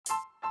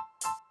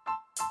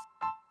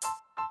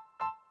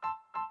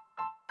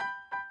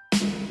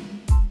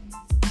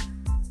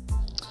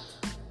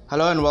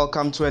Hello and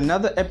welcome to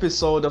another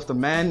episode of the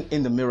Man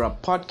in the Mirror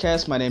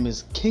podcast. My name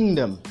is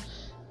Kingdom,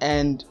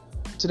 and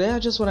today I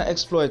just want to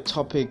explore a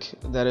topic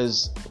that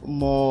is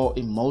more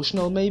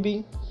emotional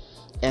maybe,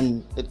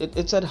 and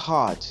it's at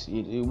heart.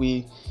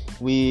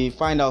 We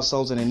find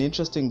ourselves in an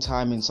interesting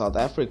time in South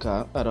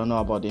Africa. I don't know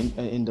about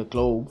in the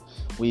globe.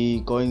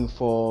 We're going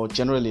for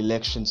general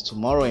elections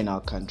tomorrow in our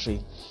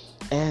country,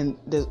 and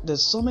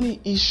there's so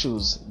many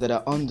issues that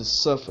are on the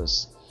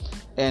surface.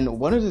 And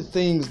one of the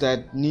things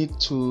that need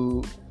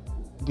to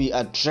be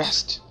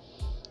addressed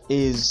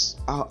is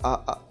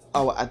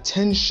our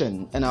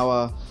attention and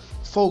our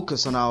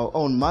focus on our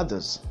own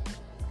mothers.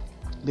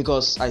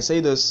 Because I say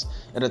this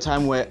at a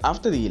time where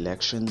after the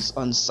elections,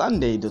 on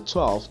Sunday the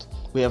 12th,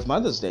 we have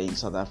Mother's Day in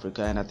South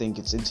Africa, and I think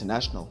it's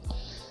international.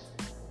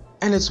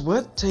 And it's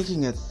worth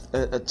taking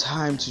a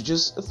time to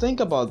just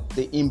think about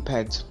the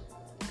impact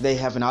they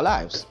have in our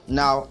lives.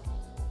 Now,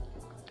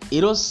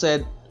 it was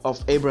said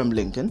of Abraham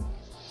Lincoln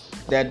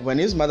that when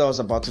his mother was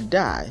about to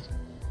die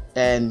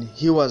and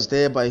he was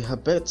there by her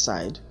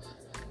bedside,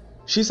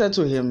 she said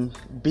to him,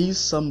 "Be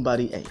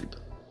somebody, Abe."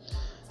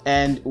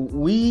 And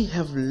we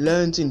have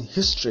learned in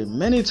history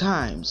many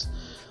times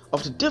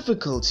of the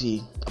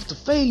difficulty, of the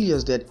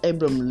failures that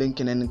Abraham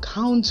Lincoln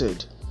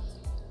encountered,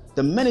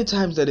 the many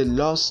times that he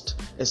lost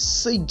a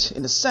seat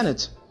in the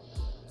Senate,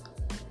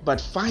 but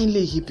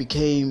finally he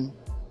became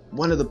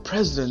one of the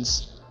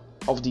presidents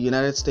of the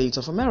United States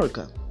of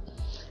America.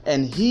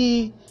 And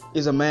he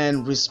is a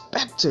man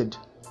respected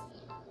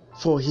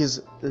for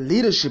his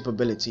leadership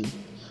ability,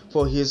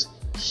 for his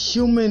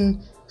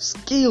human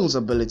skills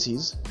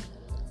abilities,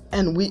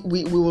 and we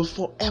will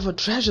forever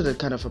treasure that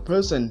kind of a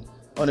person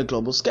on a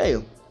global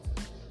scale.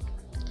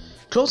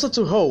 Closer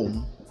to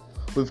home,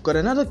 we've got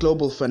another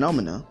global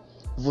phenomena,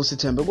 Vusi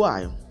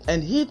Thembekwayo,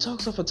 and he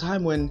talks of a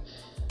time when,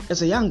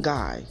 as a young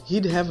guy,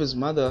 he'd have his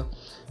mother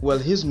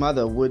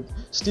would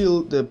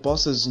steal the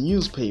boss's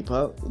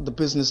newspaper, the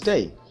Business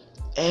Day,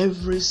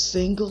 every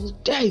single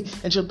day,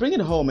 and she'll bring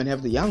it home and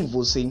have the young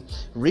Vusi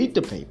read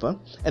the paper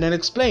and then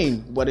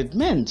explain what it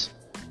meant.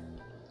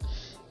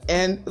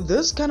 And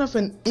this kind of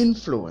an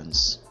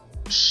influence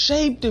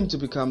shaped him to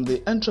become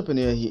the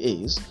entrepreneur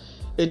he is.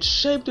 It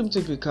shaped him to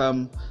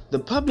become the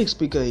public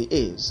speaker he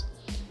is.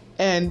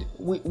 And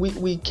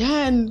we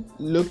can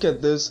look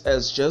at this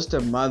as just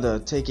a mother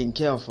taking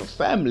care of her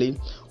family,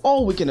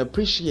 or we can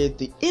appreciate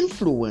the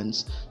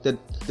influence that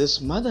this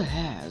mother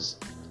has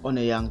on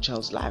a young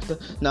child's life.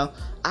 Now,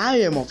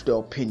 I am of the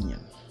opinion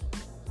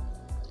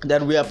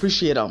that we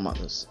appreciate our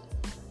mothers,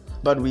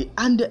 but we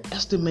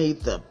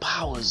underestimate the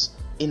powers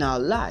in our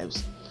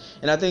lives.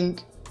 And I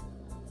think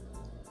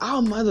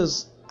our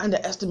mothers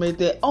underestimate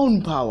their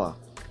own power,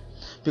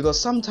 because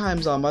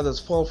sometimes our mothers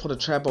fall for the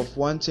trap of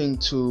wanting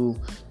to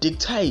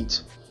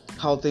dictate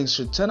how things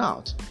should turn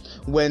out,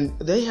 when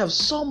they have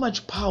so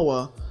much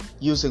power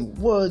using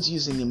words,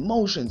 using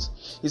emotions.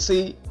 You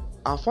see,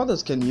 our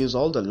fathers can use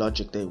all the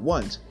logic they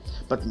want,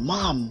 but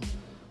mom,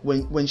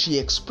 when she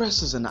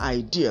expresses an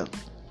idea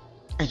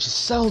and she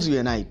sells you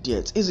an idea,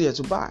 it's easier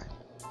to buy.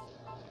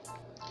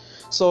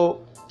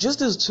 So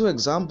just as two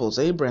examples,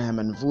 Abraham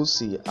and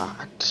Vusi,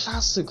 are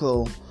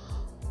classical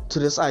to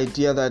this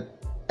idea that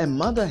a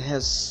mother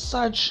has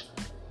such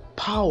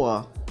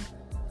power,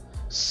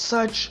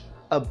 such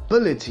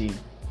ability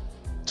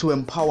to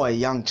empower a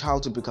young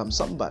child to become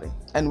somebody.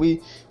 And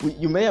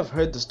you may have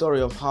heard the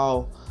story of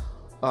how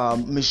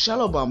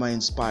Michelle Obama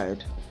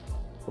inspired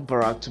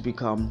Barack to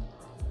become,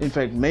 in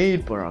fact,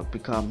 made Barack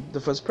become the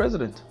first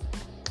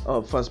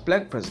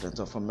black president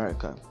of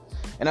America.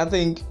 And I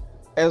think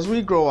as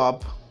we grow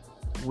up,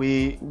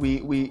 we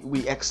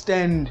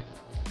extend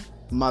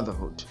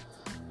motherhood,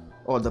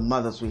 or the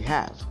mothers we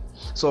have.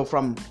 So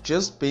from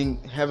just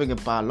having a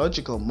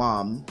biological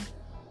mom,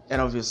 and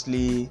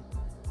obviously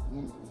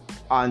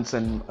aunts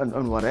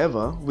and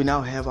whatever, we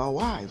now have our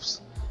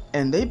wives,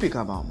 and they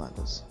become our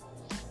mothers.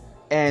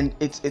 And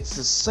it's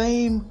the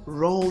same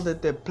role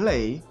that they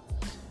play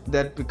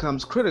that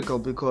becomes critical,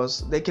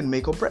 because they can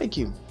make or break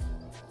you.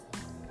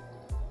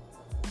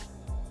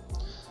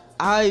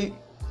 I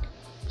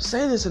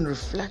say this in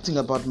reflecting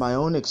about my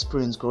own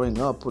experience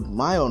growing up with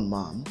my own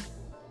mom,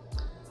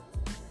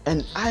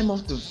 and I'm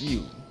of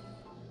the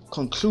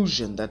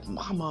conclusion that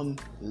my mom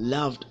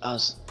loved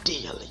us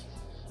dearly,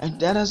 and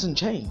that hasn't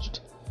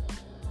changed.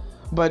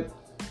 But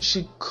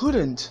she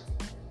couldn't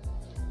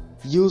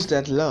use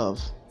that love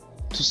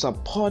to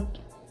support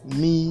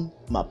me,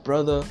 my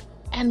brother,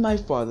 and my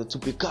father to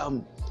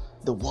become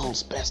the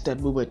world's best that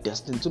we were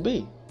destined to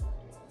be.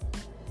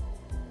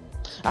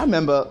 I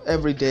remember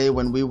every day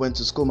when we went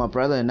to school, my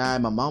brother and I,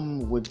 my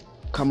mom would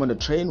come on the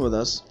train with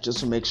us just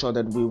to make sure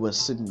that we were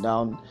sitting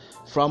down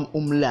from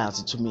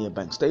Umlazi to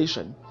Merebank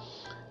Station,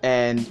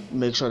 and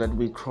make sure that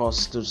we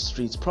crossed the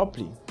streets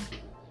properly.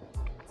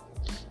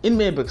 In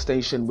Merebank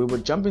Station, we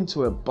would jump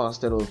into a bus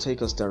that will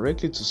take us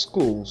directly to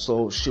school,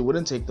 so she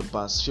wouldn't take the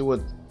bus, she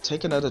would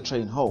take another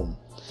train home.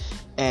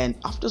 And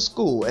after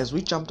school, as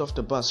we jumped off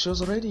the bus, she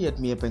was already at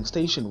Merebank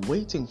Station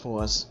waiting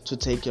for us to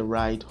take a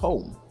ride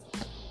home.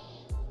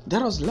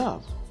 That was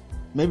love.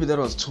 maybe that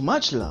was too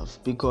much love,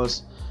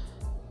 because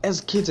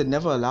as kids it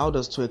never allowed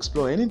us to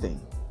explore anything.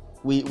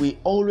 We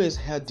always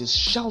had this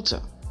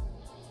shelter,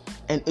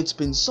 and it's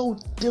been so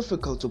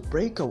difficult to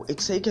break away.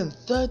 It's taken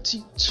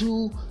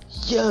 32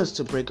 years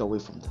to break away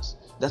from this.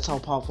 That's how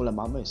powerful a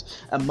mom is.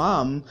 A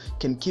mom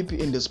can keep you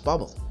in this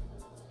bubble,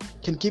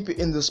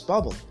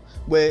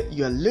 where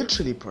you are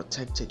literally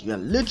protected, you are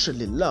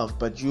literally loved,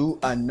 but you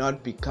are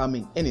not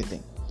becoming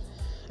anything.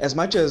 As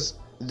much as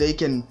they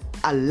can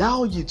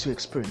allow you to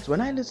experience.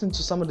 When I listen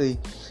to some of the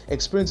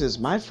experiences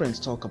my friends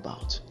talk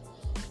about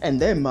and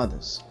their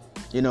mothers,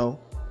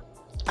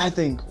 I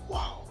think,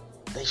 wow,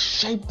 they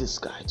shaped this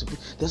guy to be.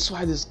 That's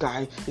why this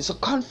guy is so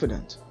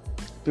confident,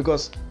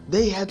 because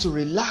they had to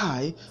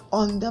rely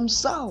on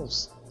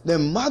themselves. Their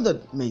mother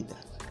made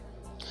that.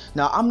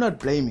 Now, I'm not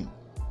blaming.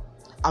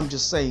 I'm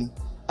just saying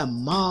a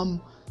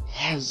mom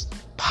has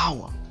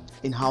power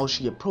in how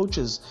she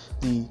approaches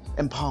the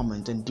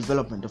empowerment and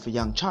development of a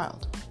young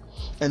child.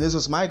 And this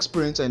is my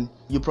experience, and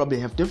you probably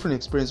have different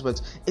experience,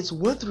 but it's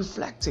worth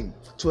reflecting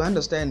to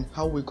understand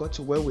how we got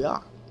to where we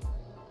are.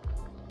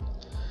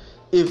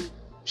 If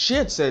she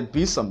had said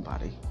be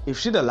somebody, if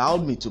she'd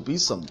allowed me to be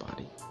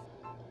somebody,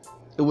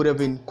 it would have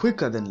been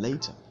quicker than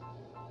later.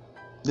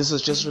 This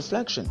is just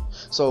reflection.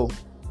 So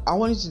I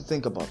want you to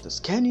think about this.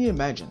 Can you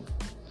imagine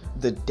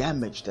the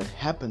damage that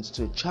happens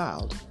to a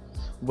child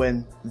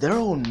when their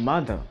own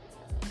mother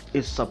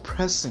is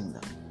suppressing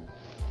them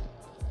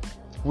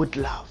with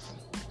love?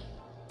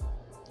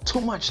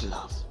 Too much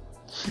love.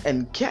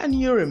 And can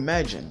you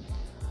imagine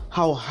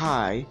how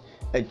high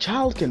a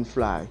child can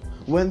fly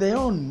when their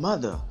own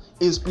mother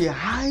is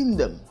behind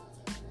them,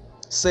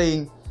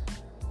 saying,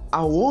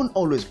 I won't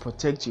always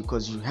protect you,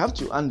 because you have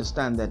to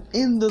understand that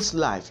in this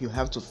life you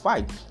have to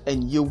fight,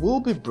 and you will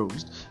be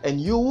bruised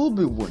and you will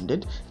be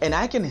wounded, and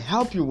I can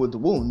help you with the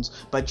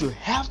wounds, but you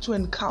have to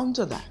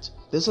encounter that.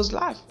 This is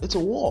life. It's a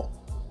war.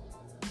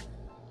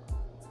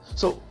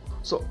 So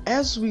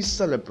as we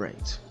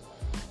celebrate,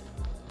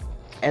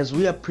 as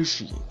we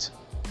appreciate,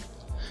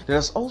 let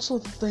us also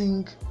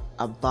think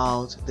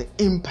about the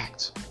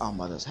impact our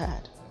mothers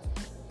had.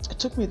 It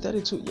took me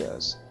 32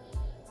 years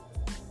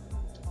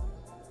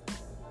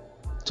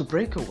to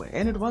break away,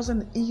 and it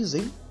wasn't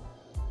easy.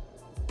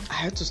 I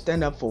had to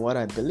stand up for what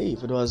I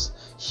believe. It was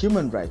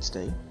Human Rights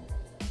Day,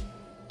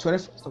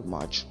 21st of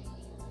March,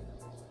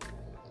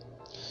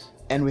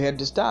 and we had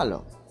this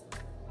dialogue,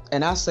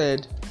 and I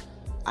said,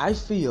 I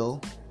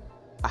feel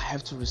I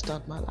have to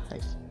restart my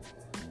life.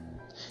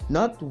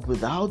 Not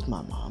without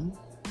my mom,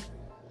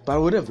 but I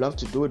would have loved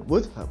to do it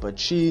with her, but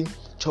she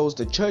chose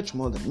the church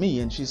more than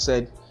me, and she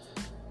said,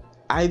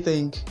 I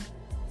think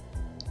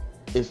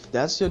if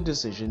that's your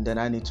decision, then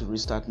I need to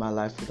restart my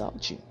life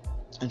without you.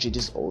 And she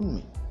disowned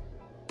me.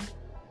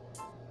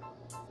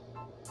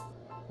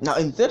 Now,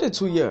 in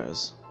 32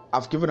 years,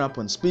 I've given up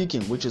on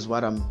speaking, which is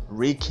what I'm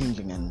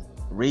rekindling and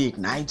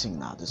reigniting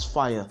now, this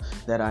fire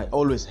that I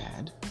always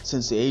had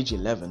since the age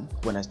 11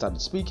 when I started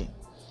speaking.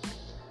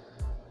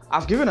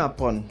 I've given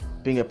up on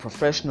being a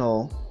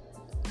professional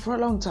for a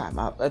long time.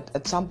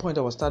 At some point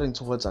I was studying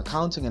towards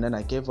accounting, and then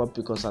I gave up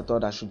because I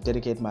thought I should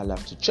dedicate my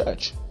life to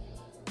church.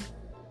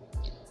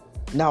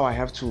 Now I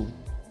have to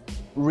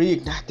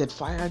reignite that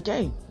fire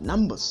again.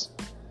 Numbers.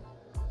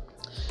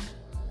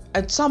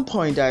 At some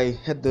point I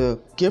had the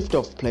gift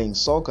of playing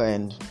soccer,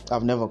 and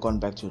I've never gone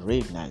back to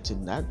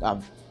reigniting that.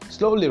 I'm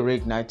slowly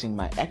reigniting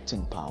my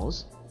acting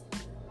powers.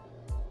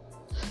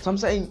 So I'm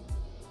saying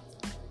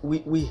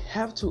we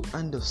have to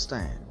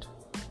understand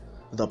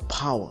the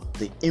power,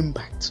 the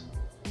impact,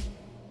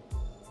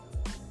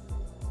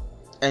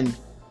 and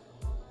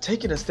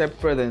take it a step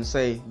further and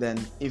say, then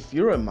if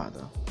you're a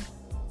mother,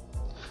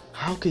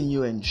 how can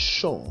you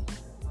ensure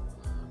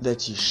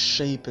that you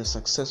shape a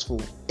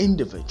successful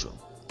individual?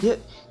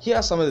 Here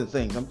are some of the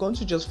things. I'm going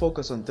to just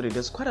focus on 3.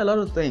 There's quite a lot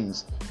of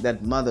things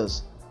that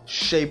mothers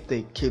shape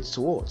their kids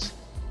towards.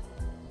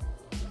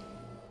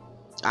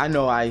 I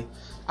know I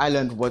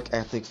learned work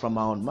ethic from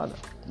my own mother.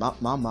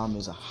 My mom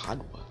is a hard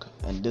worker,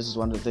 and this is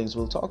one of the things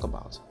we'll talk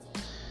about.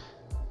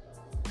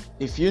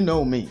 If you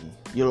know me,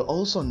 you'll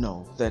also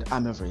know that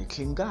I'm a very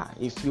clean guy.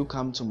 If you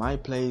come to my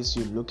place,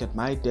 you look at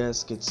my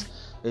desk,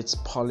 it's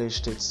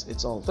polished,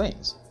 it's all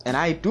things. And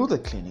I do the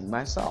cleaning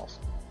myself.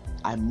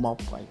 I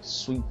mop, I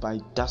sweep, I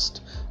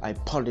dust, I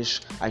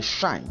polish, I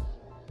shine.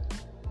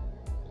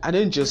 I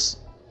didn't just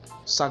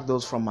suck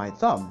those from my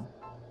thumb.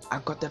 I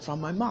got that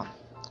from my mom.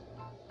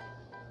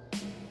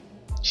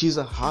 She's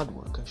a hard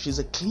worker. She's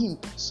a clean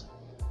person.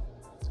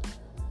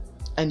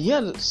 And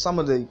here are some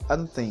of the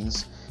other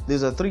things.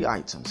 These are 3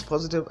 items.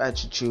 Positive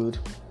attitude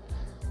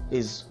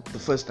is the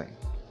first thing.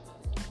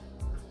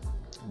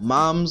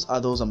 Moms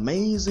are those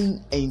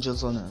amazing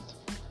angels on earth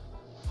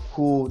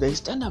who they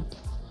stand up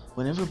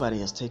when everybody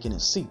has taken a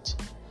seat.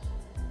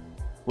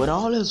 When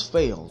all has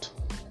failed,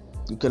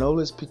 you can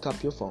always pick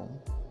up your phone.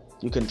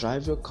 You can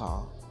drive your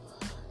car.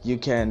 You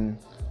can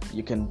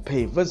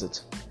pay a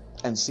visit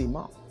and see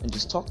mom and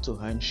just talk to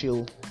her, and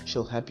she'll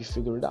help you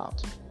figure it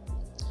out.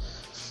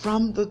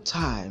 From the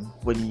time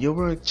when you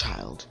were a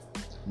child,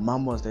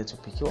 mom was there to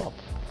pick you up.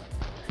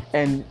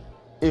 And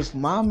if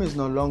mom is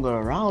no longer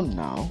around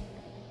now,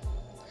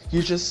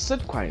 you just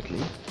sit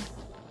quietly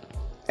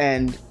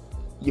and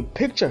you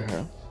picture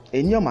her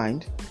in your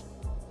mind.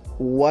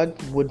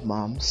 What would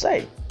mom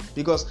say?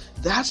 Because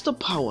that's the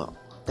power,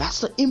 that's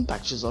the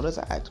impact she's always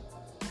had.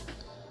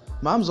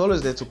 Mom's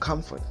always there to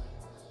comfort.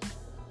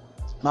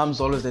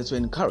 Mom's always there to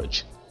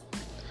encourage.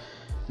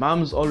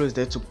 Mom's always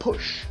there to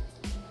push,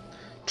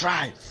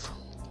 drive,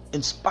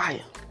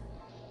 inspire.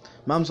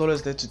 Mom's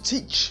always there to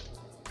teach.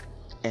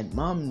 And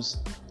mom's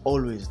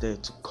always there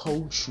to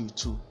coach you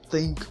to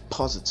think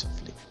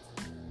positively.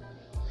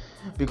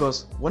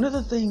 Because one of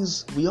the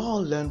things we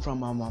all learn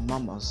from our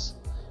mamas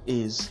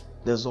is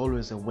there's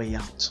always a way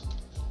out.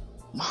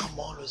 Mom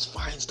always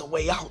finds the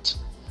way out.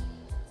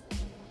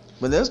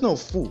 When there's no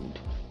food,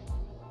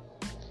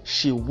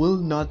 she will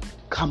not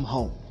come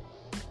home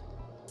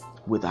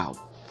without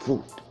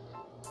food.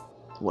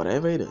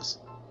 Whatever it is.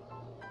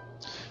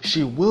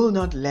 She will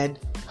not let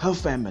her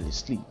family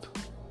sleep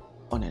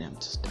on an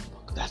empty stomach.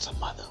 That's a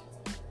mother.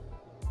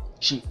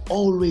 She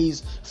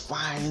always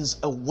finds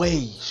a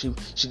way.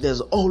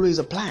 There's always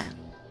a plan.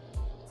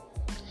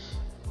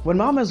 When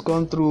mom has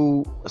gone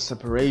through a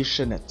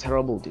separation, a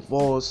terrible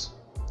divorce,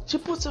 she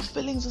puts her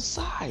feelings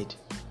aside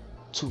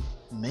to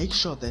make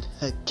sure that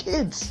her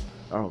kids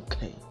are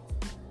okay.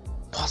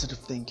 Positive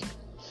thinking.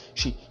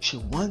 She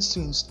wants to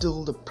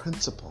instill the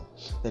principle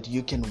that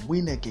you can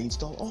win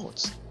against all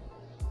odds.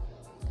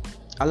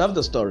 I love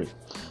the story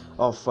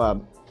of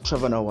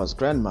Trevor Noah's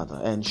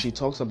grandmother, and she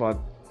talks about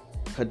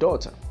her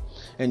daughter.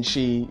 And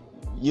she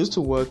used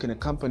to work in a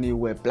company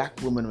where black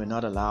women were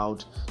not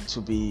allowed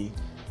to be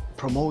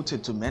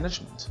promoted to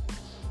management.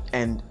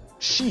 And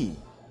she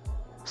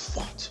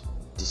fought,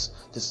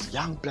 this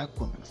young black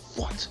woman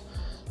fought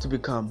to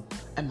become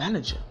a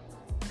manager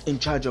in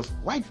charge of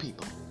white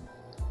people.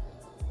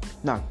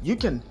 Now, you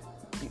can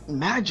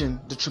imagine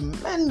the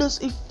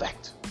tremendous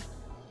effect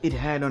it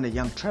had on a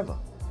young Trevor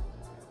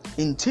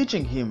in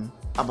teaching him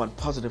about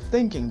positive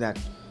thinking, that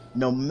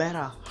no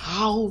matter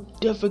how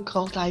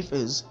difficult life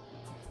is,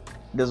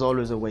 there's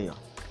always a way out.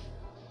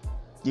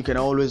 You can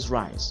always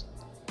rise.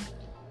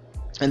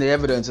 And the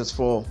evidence is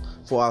for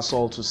us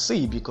all to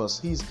see, because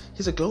he's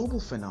a global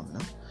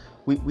phenomenon.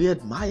 We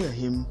admire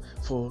him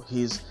for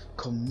his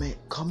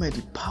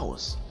comedy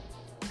powers.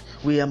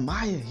 We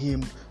admire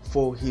him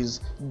for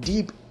his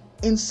deep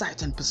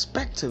insight and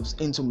perspectives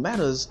into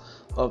matters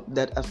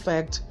that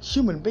affect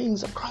human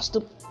beings across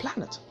the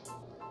planet.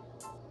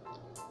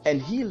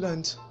 And he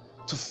learned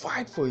to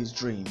fight for his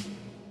dream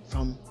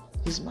from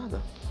his mother.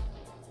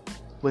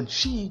 When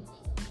she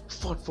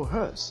fought for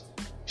hers,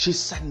 she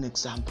set an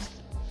example.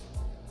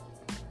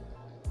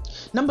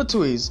 Number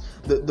 2 is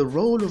the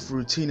role of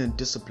routine and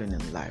discipline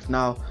in life.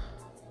 Now,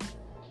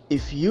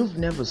 if you've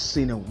never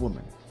seen a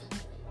woman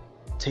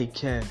take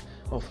care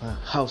of her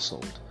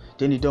household,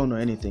 then you don't know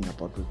anything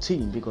about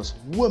routine, because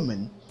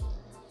women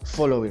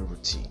follow a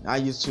routine. I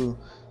used to,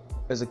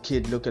 as a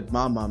kid, look at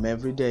my mom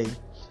every day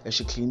as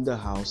she cleaned the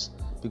house,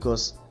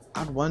 because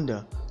I'd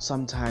wonder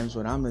sometimes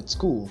when I'm at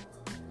school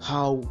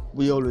how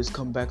we always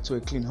come back to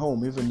a clean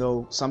home, even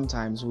though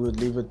sometimes we would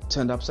leave it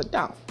turned upside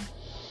down.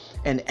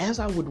 And as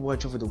I would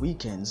watch over the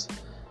weekends,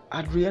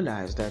 I'd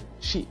realize that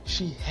she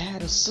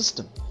had a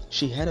system,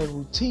 she had a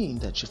routine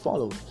that she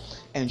followed,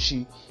 and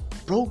she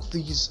broke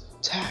these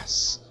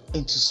tasks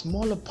into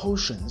smaller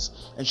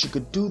portions, and she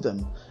could do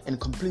them and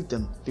complete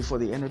them before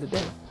the end of the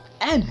day,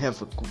 and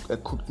have a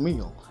cooked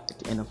meal at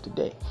the end of the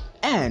day,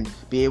 and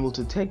be able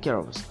to take care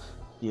of us,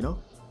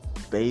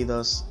 bathe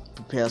us,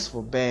 prepare us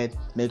for bed,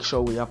 make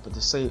sure we're up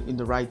at in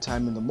the right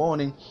time in the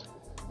morning,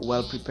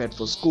 well prepared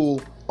for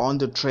school, on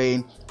the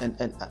train,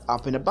 and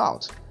up and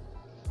about.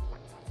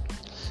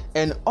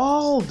 And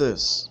all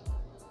this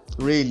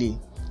really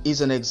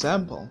is an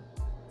example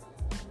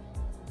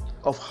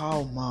of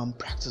how mom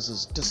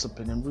practices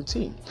discipline and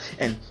routine.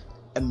 And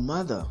a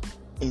mother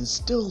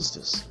instills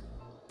this.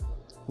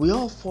 We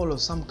all follow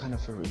some kind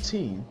of a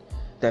routine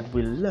that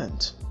we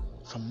learned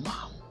from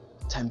mom.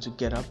 Time to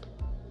get up,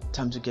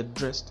 time to get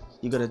dressed.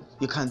 You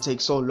can't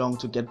take so long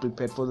to get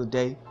prepared for the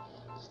day.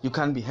 You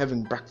can't be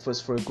having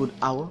breakfast for a good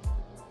hour.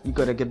 You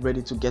gotta get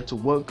ready to get to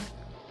work.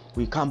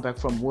 We come back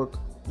from work,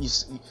 you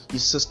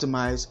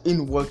systemize.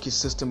 In work, you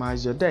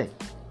systemize your day.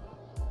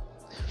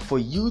 For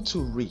you to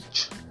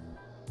reach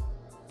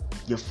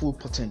your full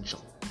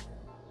potential,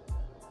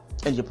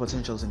 and your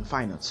potential is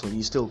infinite, so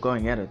you're still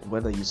going at it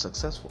whether you're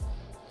successful.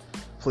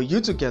 For you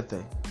to get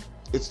there,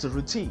 it's the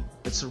routine,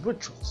 it's the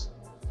rituals,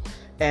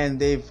 and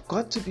they've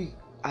got to be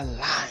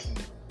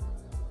aligned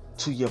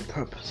to your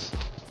purpose.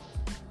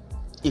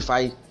 If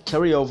I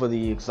carry over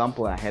the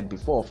example I had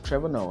before of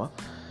Trevor Noah,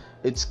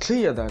 it's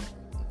clear that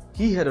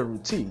he had a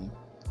routine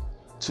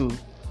to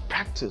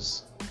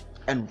practice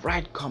and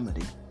write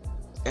comedy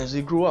as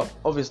he grew up.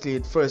 Obviously,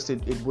 at first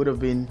it would have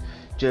been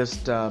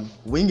just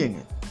winging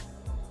it,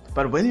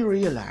 but when he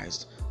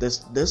realized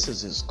this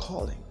is his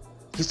calling,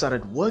 he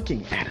started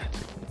working at it,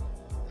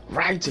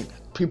 writing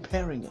it,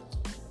 preparing it,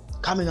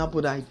 coming up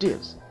with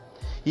ideas.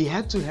 He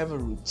had to have a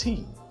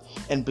routine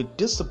and be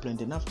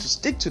disciplined enough to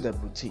stick to that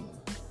routine.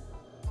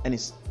 And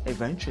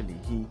eventually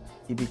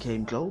he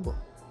became global.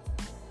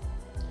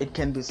 It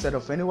can be said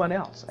of anyone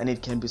else, and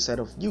it can be said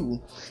of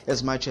you,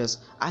 as much as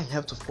I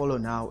have to follow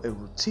now a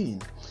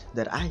routine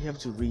that I have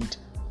to read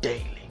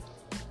daily.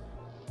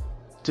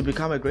 To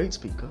become a great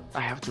speaker,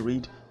 I have to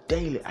read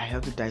daily. I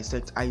have to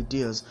dissect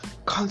ideas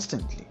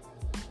constantly.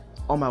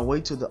 On my way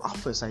to the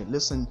office, I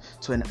listen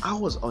to an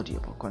hour's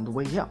audiobook on the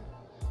way here.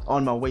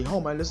 On my way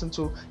home, I listen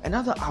to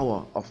another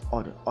hour of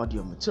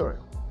audio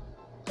material.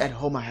 At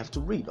home, I have to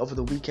read. Over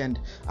the weekend,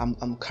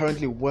 I'm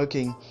currently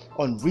working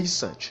on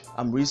research.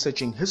 I'm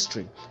researching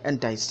history and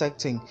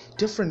dissecting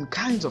different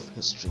kinds of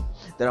history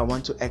that I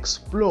want to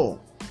explore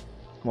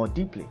more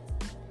deeply.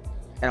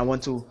 And I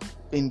want to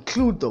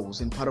include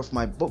those in part of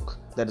my book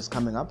that is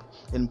coming up,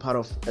 in part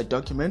of a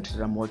documentary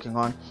that I'm working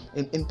on,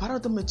 in part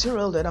of the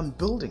material that I'm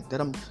building,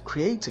 that I'm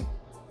creating.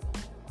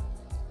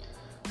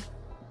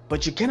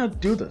 But you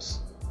cannot do this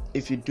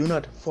if you do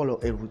not follow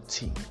a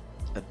routine,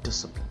 a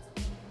discipline.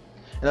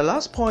 And the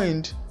last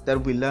point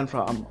that we learn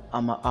from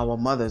our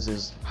mothers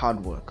is hard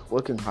work,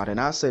 working hard. And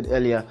I said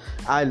earlier,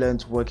 I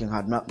learned working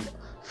hard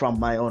from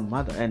my own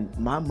mother. And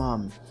my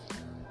mom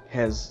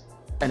has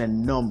an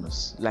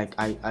enormous,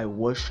 I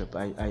worship,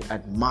 I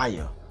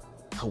admire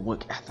her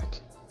work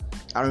ethic.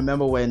 I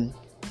remember when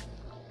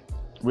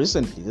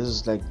recently, this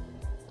is like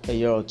a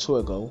year or two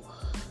ago,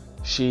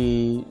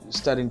 she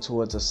studying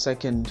towards a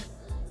second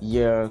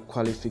year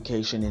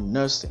qualification in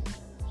nursing.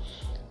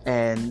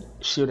 And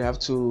she would have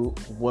to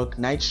work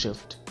night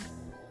shift,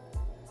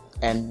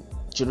 and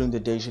during the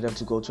day she'd have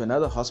to go to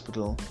another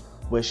hospital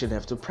where she'd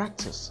have to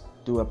practice,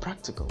 do her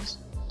practicals,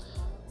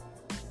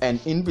 and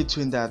in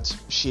between that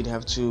she'd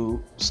have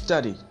to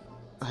study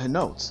her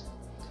notes.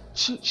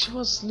 She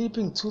was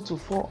sleeping 2 to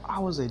 4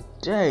 hours a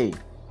day.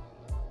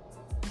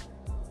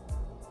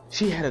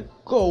 She had a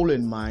goal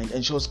in mind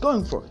and she was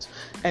going for it.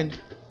 And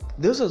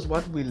this is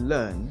what we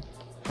learn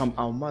from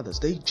our mothers.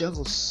 They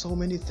juggle so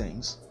many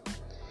things.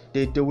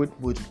 They do it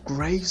with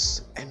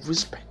grace and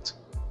respect.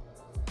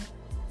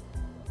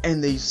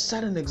 And they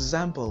set an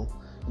example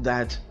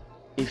that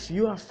if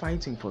you are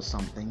fighting for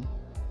something,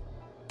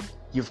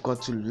 you've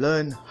got to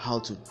learn how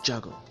to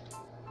juggle.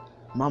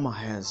 Mama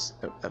has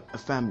a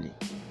family.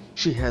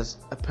 She has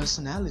a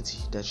personality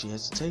that she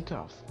has to take care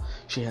of.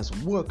 She has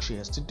work she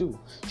has to do.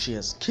 She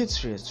has kids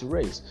she has to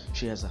raise.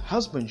 She has a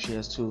husband she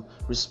has to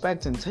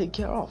respect and take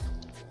care of.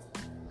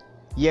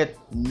 Yet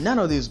none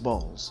of these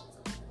balls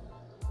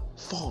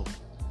fall.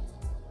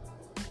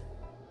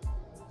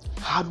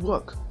 Hard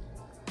work.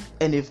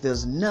 And if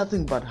there's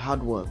nothing but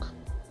hard work,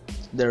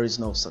 there is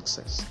no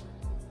success.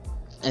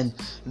 And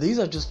these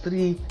are just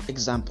 3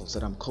 examples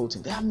that I'm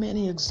quoting. There are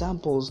many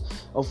examples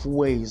of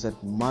ways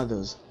that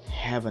mothers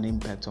have an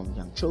impact on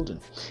young children.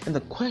 And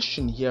the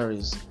question here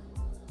is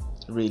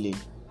really,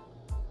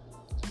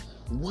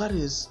 what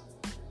is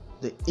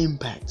the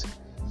impact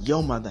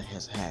your mother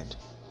has had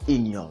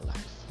in your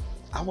life?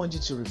 I want you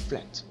to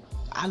reflect.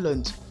 I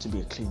learned to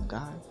be a clean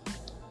guy.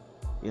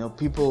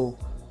 People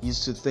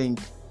used to think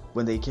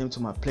when they came to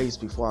my place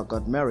before I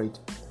got married,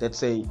 they'd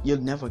say,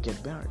 you'll never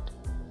get married.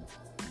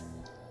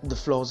 The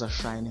floors are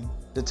shining,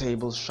 the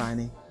table's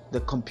shining,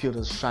 the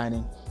computer's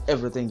shining,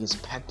 everything is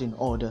packed in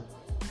order.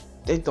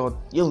 They thought,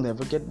 you'll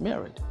never get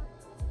married.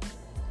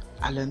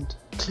 I learned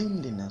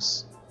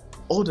cleanliness,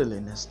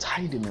 orderliness,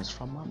 tidiness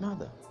from my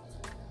mother.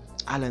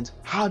 I learned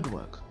hard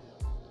work.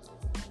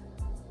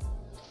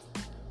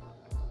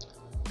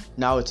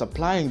 Now it's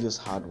applying this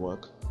hard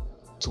work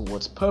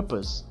towards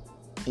purpose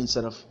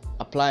instead of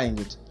applying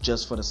it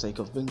just for the sake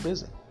of being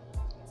busy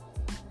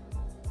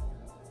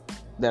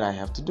that I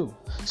have to do.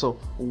 So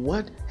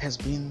what has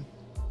been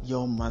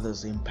your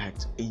mother's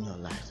impact in your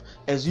life?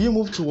 As you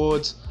move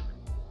towards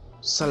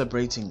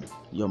celebrating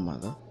your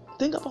mother,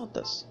 think about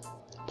this.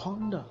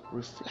 Ponder,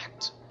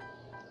 reflect.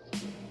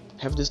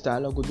 Have this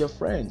dialogue with your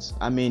friends.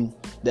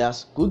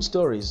 There's good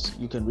stories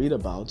you can read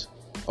about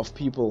of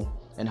people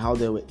and how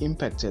they were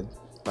impacted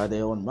by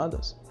their own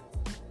mothers.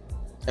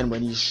 And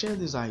when you share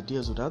these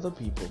ideas with other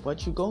people,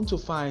 what you're going to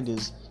find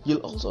is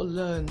you'll also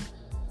learn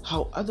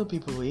how other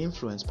people were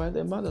influenced by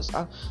their mothers.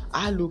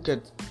 I look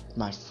at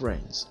my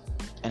friends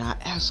and I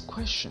ask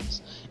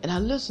questions and I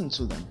listen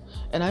to them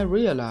and I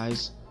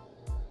realize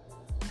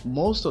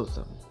most of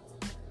them,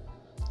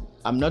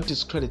 I'm not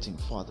discrediting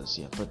fathers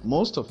here, but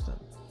most of them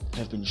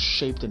have been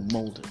shaped and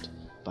molded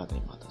by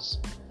their mothers.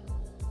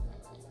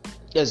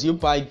 Yes, you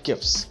buy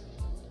gifts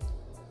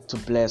to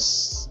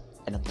bless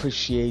and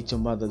appreciate your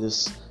mother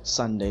this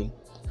Sunday.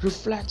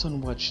 Reflect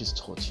on what she's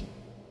taught you,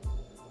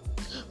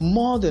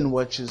 more than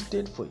what she's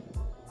did for you.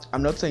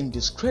 I'm not saying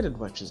discredit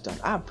what she's done.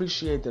 I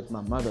appreciate that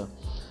my mother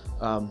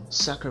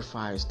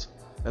sacrificed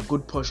a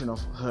good portion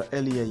of her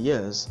earlier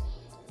years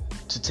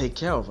to take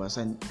care of us,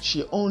 and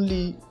she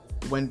only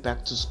went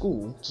back to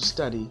school to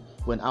study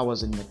when I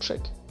was in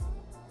matric.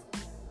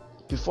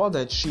 Before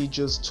that, she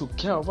just took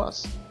care of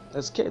us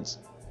as kids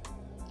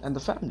and the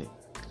family.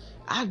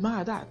 I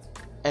admire that,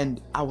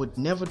 and I would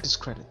never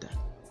discredit that.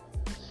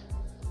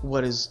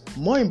 What is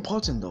more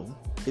important though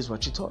is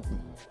what she taught me.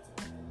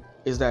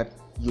 is that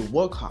you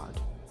work hard,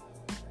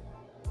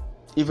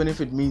 even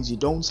if it means you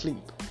don't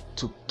sleep,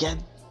 to get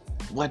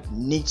what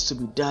needs to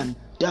be done,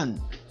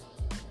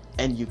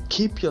 and you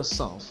keep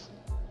yourself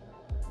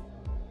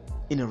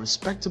in a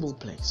respectable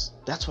place.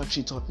 That's what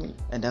she taught me,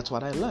 and that's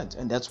what I learned,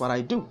 and that's what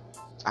I do.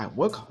 I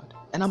work hard,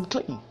 and I'm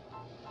clean.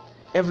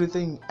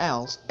 Everything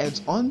else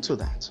adds on to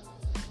that.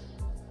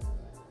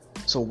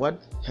 So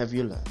what have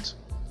you learned?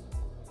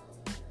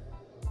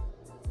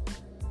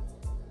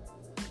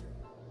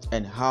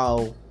 And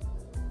how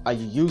are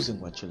you using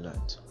what you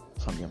learned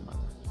from your mother?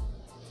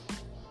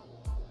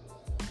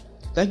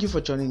 Thank you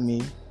for joining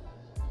me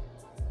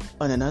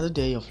on another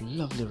day of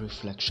lovely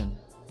reflection.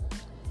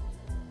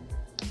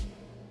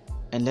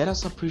 And let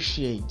us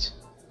appreciate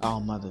our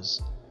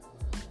mothers,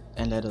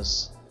 and let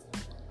us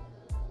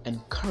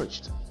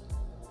encourage them.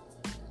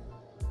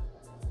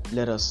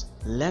 Let us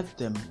let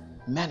them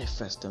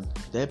manifest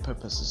their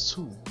purposes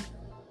too,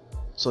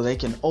 so they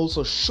can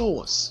also show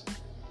us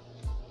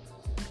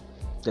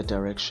the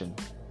direction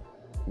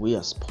we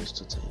are supposed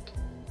to take.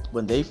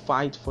 When they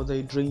fight for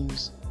their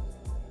dreams,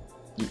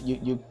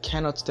 you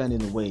cannot stand in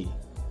the way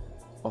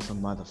of a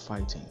mother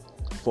fighting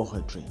for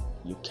her dream.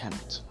 You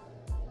cannot.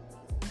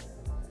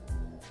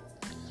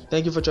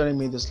 Thank you for joining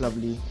me this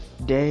lovely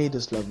day,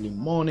 this lovely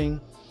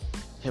morning.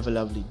 Have a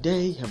lovely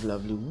day, have a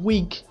lovely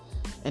week,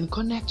 and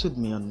connect with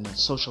me on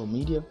social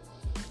media.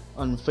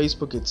 On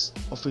Facebook, it's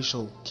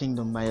official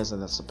Kingdom Mayeza,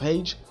 that's the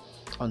page.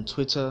 On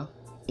Twitter,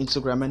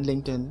 Instagram, and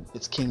LinkedIn,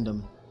 it's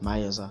Kingdom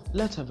Mayeza.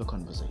 Let's have a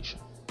conversation.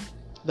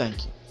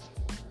 Thank you.